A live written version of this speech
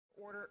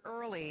order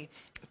early,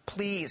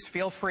 please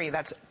feel free.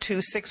 That's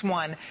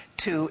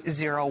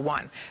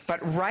 261-201.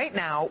 But right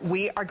now,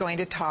 we are going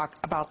to talk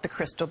about the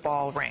crystal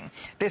ball ring.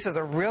 This is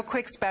a real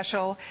quick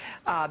special.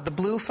 The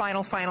blue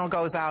final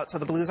goes out, so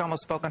the blue's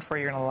almost spoken for.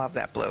 You're going to love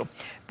that blue.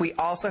 We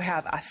also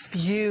have a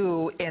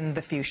few in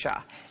the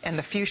fuchsia. And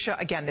the fuchsia,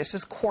 again, this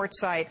is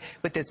quartzite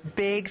with this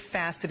big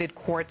faceted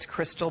quartz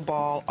crystal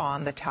ball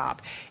on the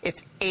top.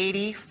 It's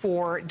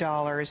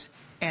 $84.90.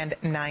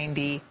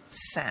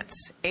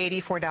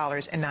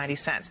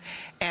 $84.90.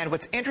 And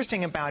what's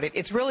interesting about it,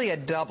 it's really a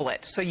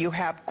doublet. So you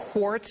have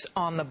quartz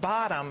on the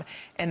bottom,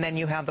 and then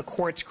you have the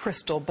quartz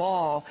crystal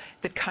ball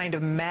that kind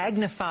of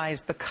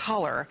magnifies the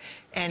color.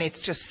 And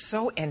it's just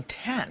so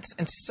intense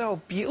and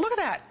so beautiful. Look at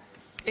that.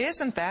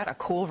 Isn't that a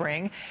cool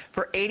ring?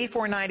 For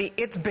 $84.90,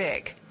 it's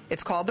big.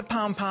 It's called the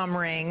Pom Pom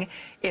ring.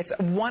 It's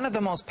one of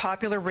the most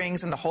popular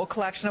rings in the whole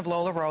collection of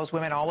Lola Rose.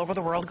 Women all over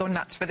the world go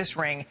nuts for this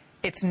ring.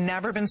 It's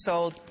never been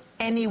sold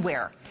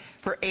anywhere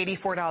for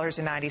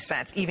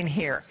 $84.90, even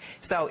here.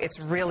 So it's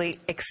really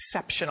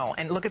exceptional.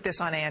 And look at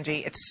this on Angie.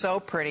 It's so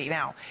pretty.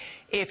 Now,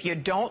 if you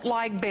don't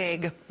like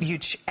big, you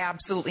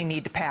absolutely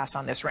need to pass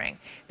on this ring,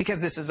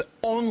 because this is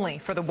only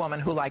for the woman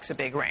who likes a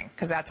big ring,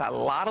 because that's a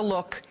lot of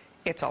look.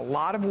 It's a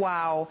lot of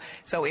wow.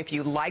 So if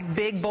you like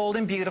big, bold,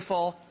 and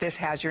beautiful, this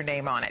has your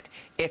name on it.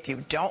 If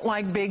you don't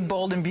like big,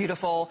 bold, and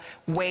beautiful,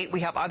 wait, we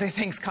have other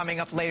things coming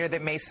up later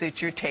that may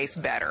suit your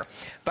taste better.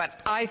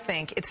 But I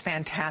think it's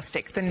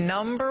fantastic. The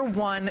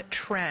 #1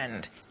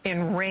 trend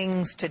in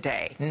rings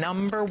today,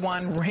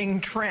 #1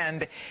 ring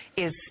trend,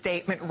 is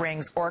statement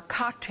rings or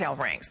cocktail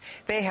rings.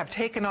 They have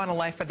taken on a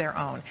life of their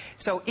own.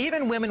 So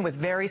even women with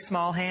very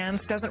small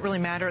hands, doesn't really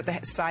matter the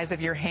size of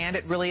your hand.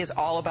 It really is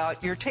all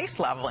about your taste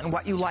level and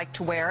what you like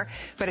to wear.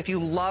 But if you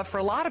love, for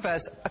a lot of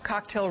us, a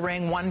cocktail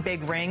ring, one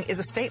big ring, is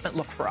a statement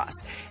look for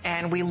us.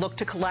 And we look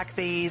to collect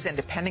these, and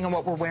depending on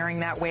what we're wearing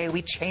that way,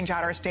 we change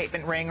out our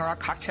statement ring or our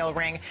cocktail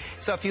ring.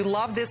 So if you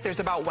love this, there's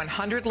about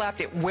 100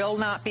 left. It will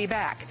not be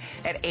back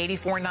at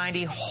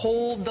 $84.90.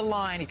 Hold the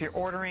line if you're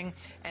ordering.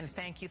 And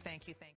thank you, thank you, thank you.